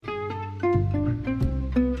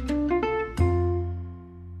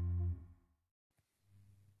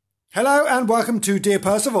Hello and welcome to Dear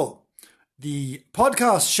Percival, the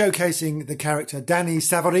podcast showcasing the character Danny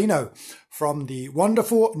Savarino from the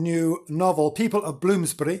wonderful new novel People of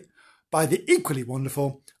Bloomsbury by the equally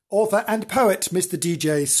wonderful author and poet Mr.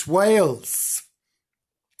 DJ Swales.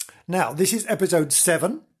 Now, this is episode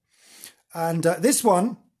 7 and this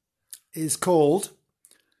one is called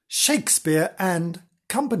Shakespeare and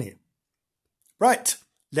Company. Right,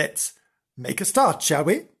 let's make a start, shall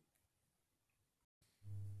we?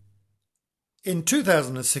 In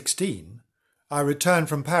 2016, I returned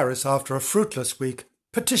from Paris after a fruitless week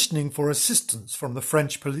petitioning for assistance from the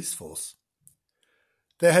French police force.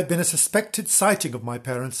 There had been a suspected sighting of my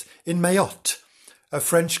parents in Mayotte, a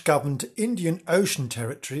French-governed Indian Ocean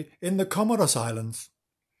territory in the Comoros Islands.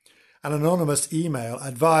 An anonymous email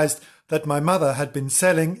advised that my mother had been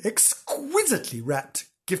selling exquisitely wrapped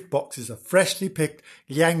gift boxes of freshly picked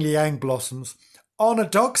liang-liang blossoms on a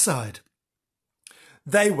dockside.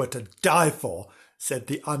 They were to die for, said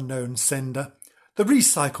the unknown sender. The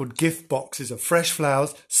recycled gift boxes of fresh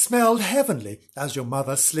flowers smelled heavenly as your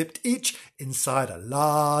mother slipped each inside a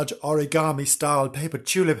large origami-style paper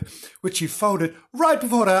tulip, which she folded right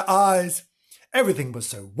before her eyes. Everything was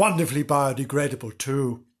so wonderfully biodegradable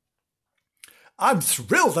too. I'm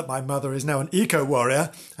thrilled that my mother is now an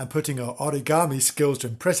eco-warrior and putting her origami skills to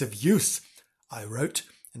impressive use, I wrote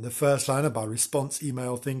in the first line of my response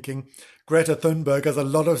email, thinking, Greta Thunberg has a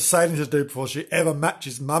lot of sailing to do before she ever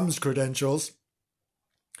matches Mum's credentials.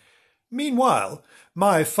 Meanwhile,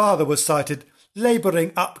 my father was sighted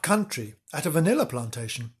labouring up country at a vanilla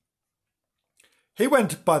plantation. He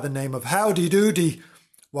went by the name of Howdy Doody,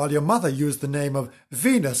 while your mother used the name of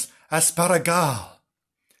Venus Asparagal,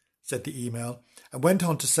 said the email, and went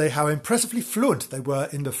on to say how impressively fluent they were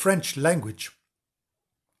in the French language.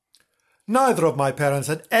 Neither of my parents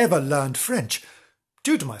had ever learned French.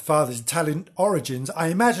 Due to my father's Italian origins, I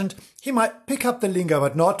imagined he might pick up the lingo,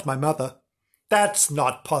 but not my mother. That's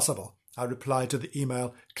not possible, I replied to the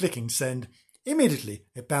email, clicking send. Immediately,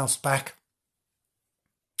 it bounced back.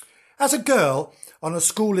 As a girl on a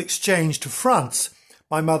school exchange to France,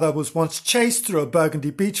 my mother was once chased through a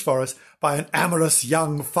Burgundy beech forest by an amorous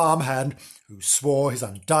young farmhand who swore his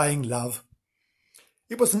undying love.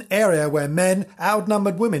 It was an area where men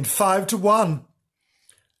outnumbered women 5-1.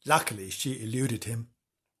 Luckily, she eluded him.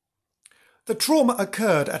 The trauma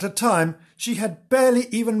occurred at a time she had barely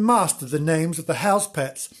even mastered the names of the house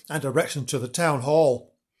pets and directions to the town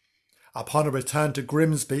hall. Upon her return to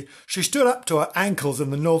Grimsby, she stood up to her ankles in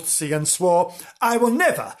the North Sea and swore, I will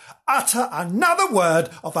never utter another word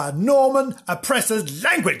of our Norman oppressor's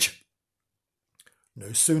language.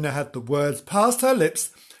 No sooner had the words passed her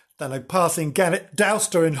lips than a passing gannet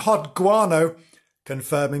doused her in hot guano,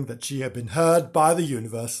 confirming that she had been heard by the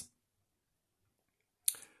universe.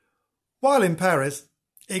 While in Paris,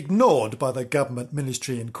 ignored by the government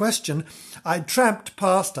ministry in question, I tramped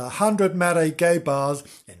past 100 Marais gay bars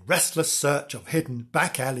in restless search of hidden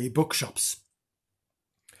back-alley bookshops.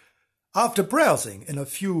 After browsing in a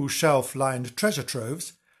few shelf-lined treasure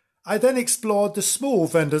troves, I then explored the small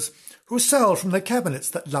vendors who sell from the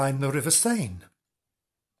cabinets that line the River Seine.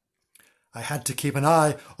 I had to keep an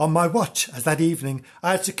eye on my watch as that evening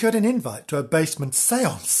I had secured an invite to a basement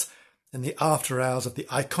séance in the after hours of the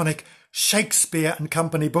iconic Shakespeare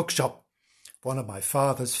Company bookshop, one of my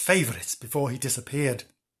father's favourites before he disappeared.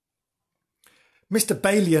 Mr.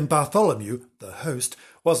 Balian Bartholomew, the host,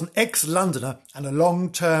 was an ex-Londoner and a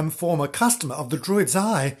long-term former customer of the Druid's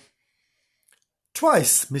Eye.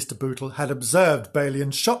 Twice Mr. Bootle had observed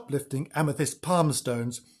Balian shoplifting amethyst palm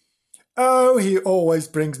stones. Oh, he always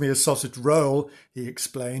brings me a sausage roll, he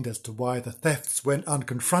explained as to why the thefts went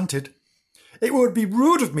unconfronted. It would be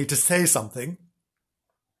rude of me to say something.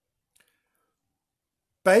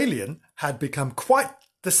 Balian had become quite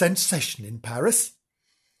the sensation in Paris.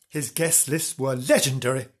 His guest lists were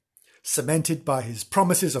legendary, cemented by his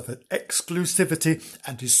promises of exclusivity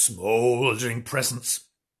and his smouldering presence.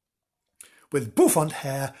 With bouffant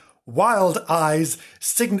hair, wild eyes,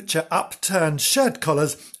 signature upturned shirt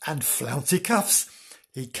collars and flouncy cuffs,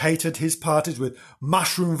 he catered his parties with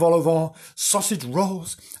mushroom vol au vent, sausage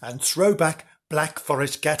rolls and throwback Black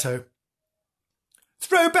Forest Gatto.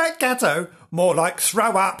 Throwback Gatto? More like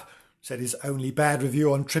throw up, said his only bad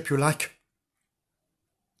review on Trip You Like.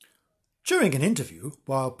 During an interview,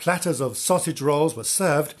 while platters of sausage rolls were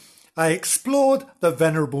served, I explored the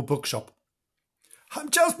venerable bookshop. I'm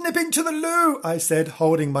just nipping to the loo, I said,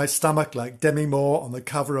 holding my stomach like Demi Moore on the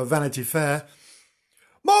cover of Vanity Fair.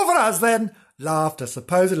 More for us, then, laughed a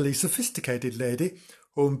supposedly sophisticated lady,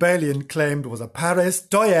 whom Balian claimed was a Paris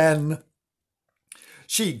doyenne.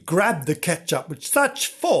 She grabbed the ketchup with such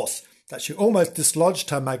force that she almost dislodged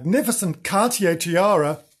her magnificent Cartier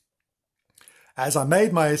tiara. As I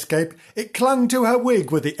made my escape, it clung to her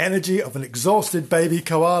wig with the energy of an exhausted baby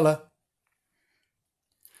koala.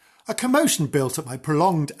 A commotion built at my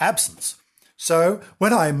prolonged absence, so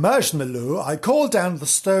when I emerged from the loo, I called down the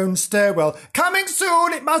stone stairwell, "Coming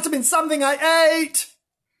soon! It must have been something I ate!"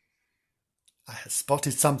 I had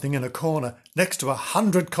spotted something in a corner next to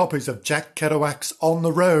 100 copies of Jack Kerouac's On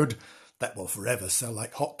the Road that will forever sell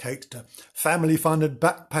like hotcakes to family-funded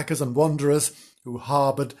backpackers and wanderers who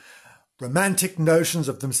harboured romantic notions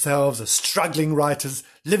of themselves as struggling writers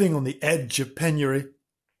living on the edge of penury.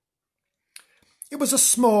 It was a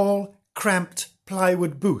small, cramped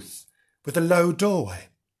plywood booth with a low doorway.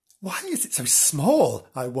 Why is it so small?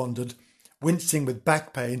 I wondered, wincing with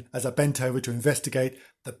back pain as I bent over to investigate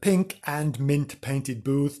the pink and mint-painted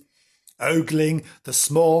booth, ogling the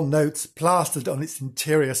small notes plastered on its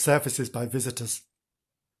interior surfaces by visitors.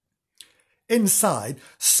 Inside,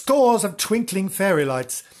 scores of twinkling fairy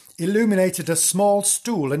lights illuminated a small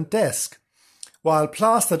stool and desk, while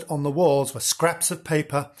plastered on the walls were scraps of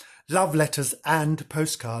paper, love letters and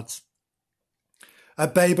postcards. A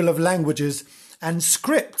babel of languages and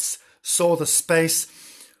scripts saw the space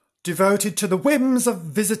devoted to the whims of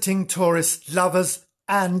visiting tourists, lovers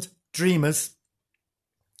and dreamers.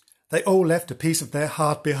 They all left a piece of their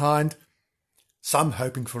heart behind, some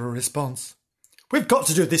hoping for a response. "We've got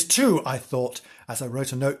to do this too," I thought, as I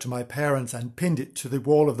wrote a note to my parents and pinned it to the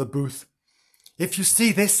wall of the booth. "If you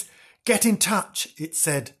see this, get in touch," it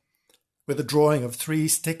said, with a drawing of 3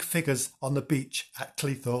 stick figures on the beach at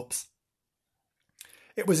Cleethorpes.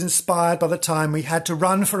 It was inspired by the time we had to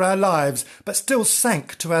run for our lives, but still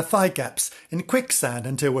sank to our thigh gaps in quicksand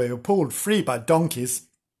until we were pulled free by donkeys.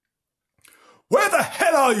 "Where the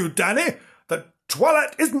hell are you, Danny? The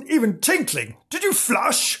toilet isn't even tinkling. Did you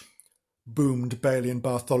flush?" boomed Balian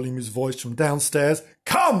Bartholomew's voice from downstairs.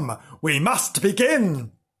 "Come, we must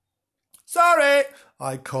begin." "Sorry,"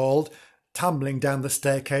 I called, tumbling down the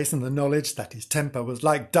staircase in the knowledge that his temper was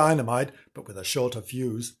like dynamite, but with a shorter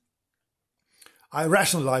fuse. I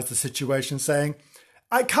rationalised the situation, saying,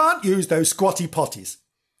 "I can't use those squatty potties.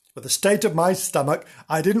 With the state of my stomach,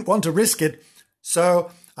 I didn't want to risk it,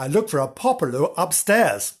 so I looked for a popperloo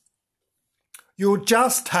upstairs." "You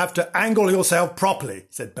just have to angle yourself properly,"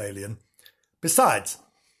 said Balian. "Besides,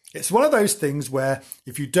 it's one of those things where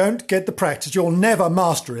if you don't get the practice, you'll never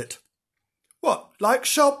master it." "What, like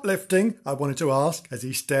shoplifting?" I wanted to ask, as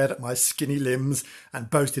he stared at my skinny limbs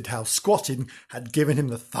and boasted how squatting had given him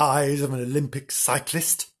the thighs of an Olympic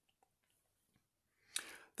cyclist.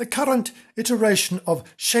 The current iteration of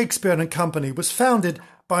Shakespeare Company was founded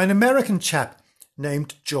by an American chap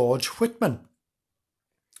named George Whitman.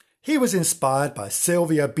 He was inspired by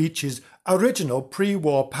Sylvia Beach's original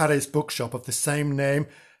pre-war Paris bookshop of the same name,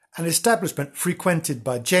 an establishment frequented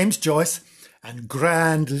by James Joyce and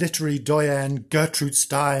grand literary doyenne Gertrude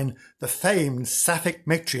Stein, the famed Sapphic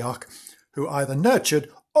matriarch, who either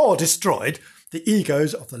nurtured or destroyed the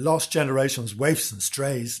egos of the lost generation's waifs and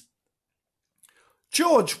strays.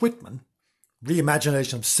 George Whitman,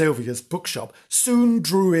 reimagination of Sylvia's bookshop, soon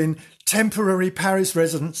drew in temporary Paris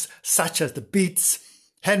residents such as the Beats,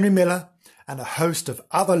 Henry Miller, and a host of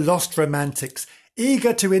other lost romantics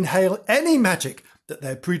eager to inhale any magic that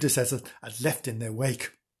their predecessors had left in their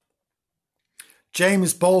wake.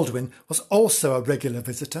 James Baldwin was also a regular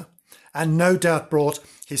visitor, and no doubt brought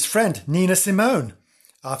his friend Nina Simone,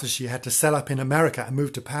 after she had to sell up in America and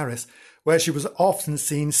move to Paris, where she was often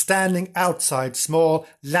seen standing outside small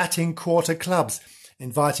Latin Quarter clubs,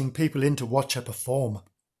 inviting people in to watch her perform.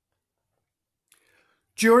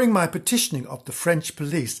 During my petitioning of the French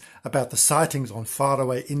police about the sightings on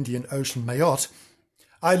faraway Indian Ocean Mayotte,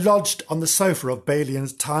 I lodged on the sofa of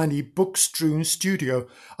Balian's tiny book-strewn studio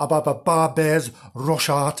above a Barber's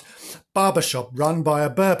Rochart barber shop run by a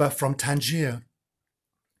Berber from Tangier.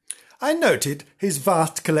 I noted his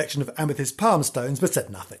vast collection of amethyst palm stones but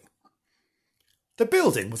said nothing. The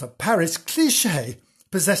building was a Paris cliché,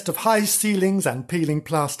 possessed of high ceilings and peeling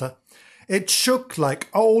plaster. It shook like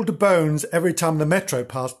old bones every time the metro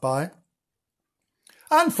passed by.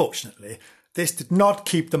 Unfortunately, this did not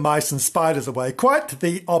keep the mice and spiders away, quite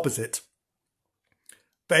the opposite.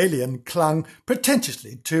 Balian clung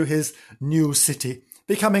pretentiously to his new city,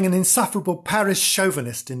 becoming an insufferable Paris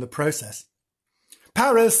chauvinist in the process.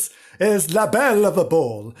 "Paris is la belle of the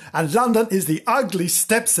ball, and London is the ugly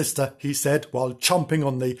stepsister," he said, while chomping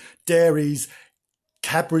on the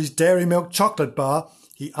Cadbury's Dairy Milk chocolate bar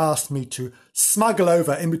he asked me to smuggle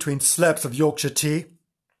over in between slurps of Yorkshire tea.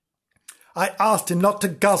 I asked him not to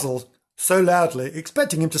guzzle so loudly,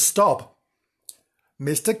 expecting him to stop.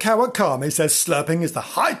 Mr. Kawakami says slurping is the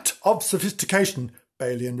height of sophistication,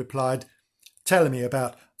 Balian replied, telling me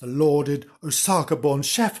about the lauded Osaka-born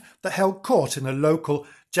chef that held court in a local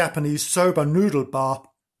Japanese soba noodle bar.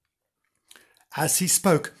 As he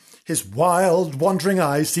spoke, his wild, wandering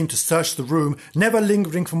eyes seemed to search the room, never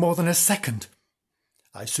lingering for more than a second.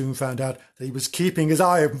 I soon found out that he was keeping his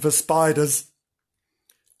eye open for spiders.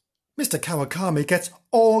 Mr. Kawakami gets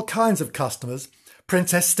all kinds of customers.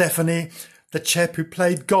 Princess Stephanie, the chap who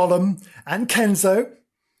played Gollum, and Kenzo,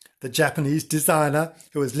 the Japanese designer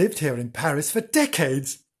who has lived here in Paris for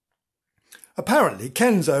decades. Apparently,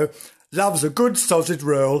 Kenzo loves a good sausage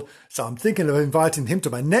roll, so I'm thinking of inviting him to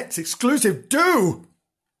my next exclusive do.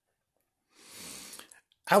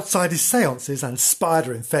 Outside his séances and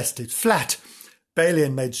spider-infested flat,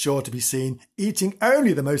 Balian made sure to be seen eating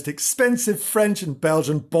only the most expensive French and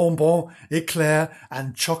Belgian bonbons, eclairs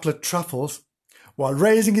and chocolate truffles, while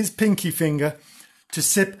raising his pinky finger to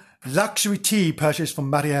sip luxury tea purchased from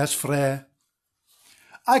Mariage Frère.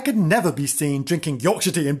 I could never be seen drinking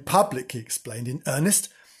Yorkshire tea in public, he explained in earnest,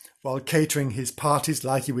 while catering his parties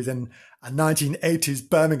like he was in a 1980s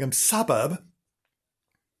Birmingham suburb.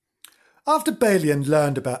 After Balian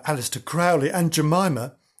learned about Aleister Crowley and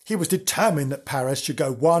Jemima, he was determined that Paris should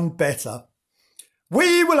go one better.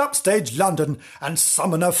 We will upstage London and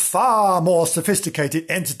summon a far more sophisticated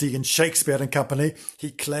entity in Shakespeare Company,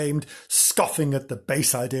 he claimed, scoffing at the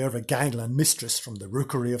base idea of a gangland mistress from the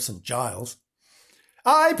rookery of St. Giles.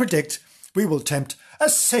 I predict we will tempt a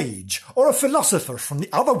sage or a philosopher from the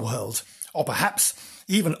other world, or perhaps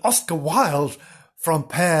even Oscar Wilde from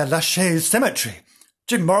Père Lachaise Cemetery.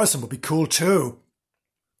 Jim Morrison would be cool too.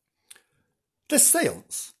 The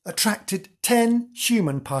séance attracted 10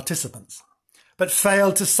 human participants, but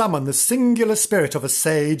failed to summon the singular spirit of a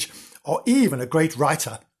sage or even a great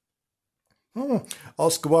writer.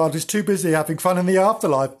 Oscar Wilde is too busy having fun in the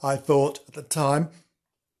afterlife, I thought at the time.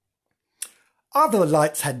 After the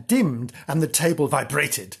lights had dimmed and the table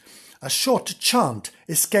vibrated, a short chant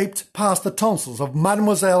escaped past the tonsils of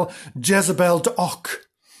Mademoiselle Jezebel d'Oc,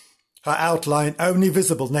 her outline only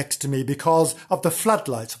visible next to me because of the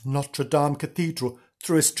floodlights of Notre Dame Cathedral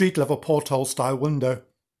through a street-level porthole-style window.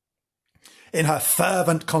 In her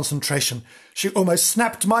fervent concentration, she almost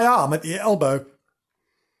snapped my arm at the elbow.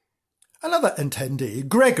 Another attendee,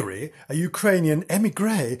 Gregory, a Ukrainian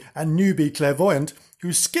émigré and newbie clairvoyant,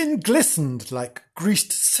 whose skin glistened like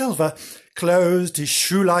greased silver, closed his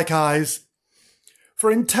shoe-like eyes.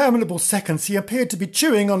 For interminable seconds he appeared to be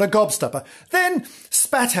chewing on a gobstopper, then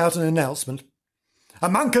spat out an announcement. A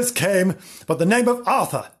monk has came, but the name of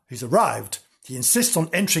Arthur. He's arrived. He insists on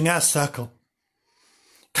entering our circle.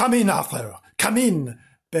 Come in, Arthur, come in,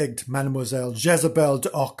 begged Mademoiselle Jezebel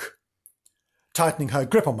d'Oc, tightening her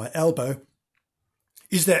grip on my elbow.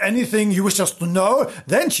 Is there anything you wish us to know?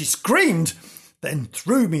 Then she screamed, then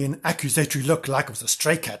threw me an accusatory look like it was a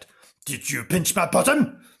stray cat. Did you pinch my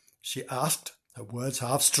bottom? She asked, her words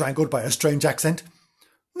half strangled by a strange accent.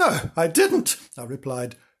 No, I didn't, I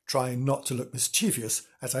replied, trying not to look mischievous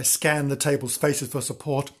as I scanned the table's faces for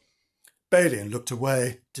support. Balian looked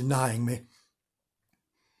away, denying me.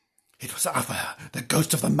 It was Arthur, the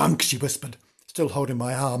ghost of the monk, she whispered, still holding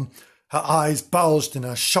my arm. Her eyes bulged in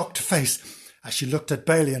her shocked face as she looked at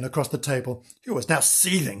Balian across the table, who was now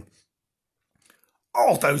seething.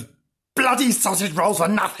 All those bloody sausage rolls were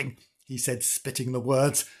nothing, he said, spitting the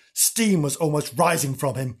words. Steam was almost rising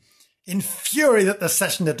from him, in fury that the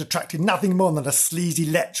session had attracted nothing more than a sleazy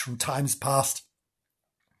lech from times past.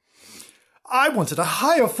 I wanted a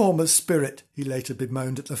higher form of spirit, he later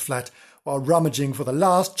bemoaned at the flat, while rummaging for the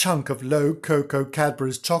last chunk of low cocoa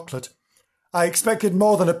Cadbury's chocolate. I expected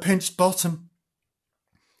more than a pinched bottom.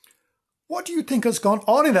 What do you think has gone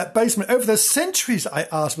on in that basement over the centuries? I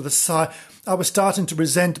asked with a sigh. I was starting to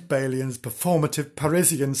resent Balian's performative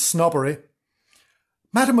Parisian snobbery.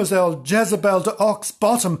 Mademoiselle Jezebel d'Oc's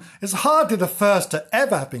bottom is hardly the first to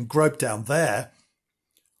ever have been groped down there.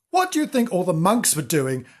 What do you think all the monks were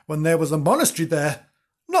doing when there was a monastery there?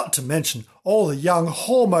 Not to mention all the young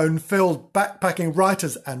hormone-filled backpacking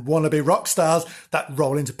writers and wannabe rock stars that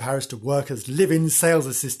roll into Paris to work as live-in sales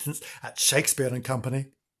assistants at Shakespeare Company.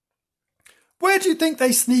 Where do you think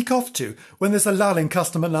they sneak off to when there's a lull in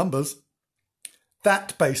customer numbers?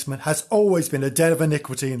 That basement has always been a den of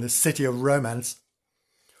iniquity in the city of romance.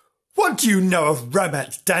 What do you know of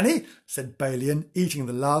romance, Danny? Said Balian, eating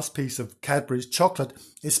the last piece of Cadbury's chocolate,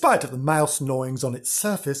 in spite of the mouse gnawings on its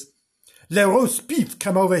surface. Les roast beef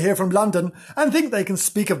come over here from London and think they can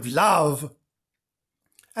speak of love.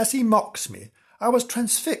 As he mocked me, I was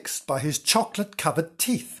transfixed by his chocolate-covered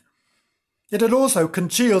teeth. It had also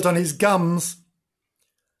congealed on his gums.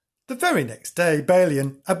 The very next day,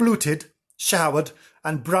 Balian abluted, showered,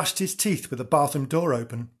 and brushed his teeth with the bathroom door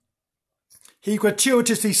open. He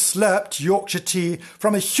gratuitously slurped Yorkshire tea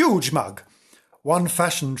from a huge mug, one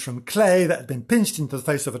fashioned from clay that had been pinched into the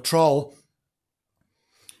face of a troll.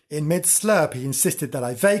 In mid-slurp, he insisted that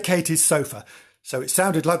I vacate his sofa, so it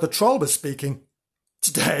sounded like the troll was speaking.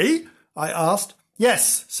 "Today?" I asked.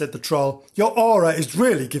 "Yes," said the troll. "Your aura is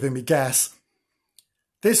really giving me gas.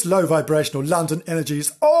 This low-vibrational London energy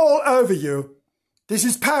is all over you. This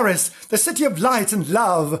is Paris, the city of light and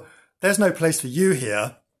love. There's no place for you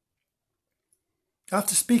here."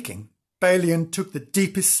 After speaking, Balian took the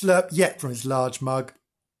deepest slurp yet from his large mug.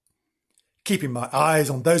 Keeping my eyes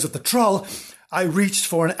on those of the troll, I reached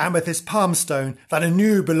for an amethyst palm stone that I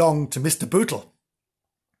knew belonged to Mr. Bootle.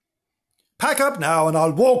 "Pack up now and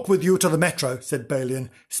I'll walk with you to the metro," said Balian,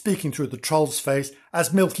 speaking through the troll's face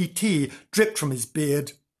as milky tea dripped from his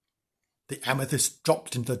beard. The amethyst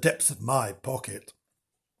dropped into the depths of my pocket.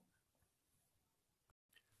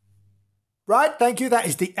 Right, thank you. That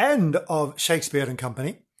is the end of Shakespeare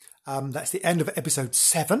Company. That's the end of episode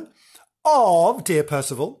 7 of Dear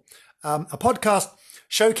Percival, a podcast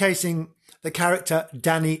showcasing the character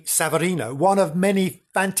Danny Savarino, one of many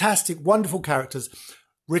fantastic, wonderful characters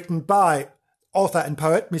written by author and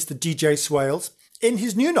poet Mr. DJ Swales in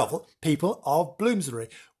his new novel, People of Bloomsbury,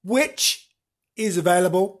 which is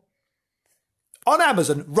available on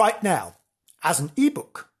Amazon right now as an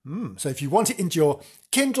ebook. So if you want it into your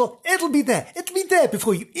Kindle, it'll be there. It'll be there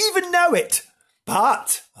before you even know it.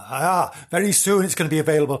 But very soon it's going to be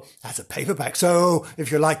available as a paperback. So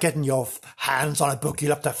if you like getting your hands on a book,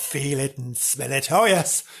 you'll have to feel it and smell it. Oh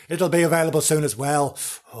yes, it'll be available soon as well.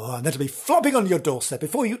 And it'll be flopping on your doorstep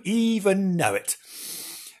before you even know it.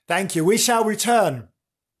 Thank you. We shall return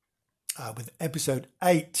with episode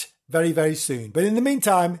 8 very, very soon. But in the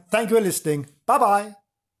meantime, thank you for listening. Bye-bye.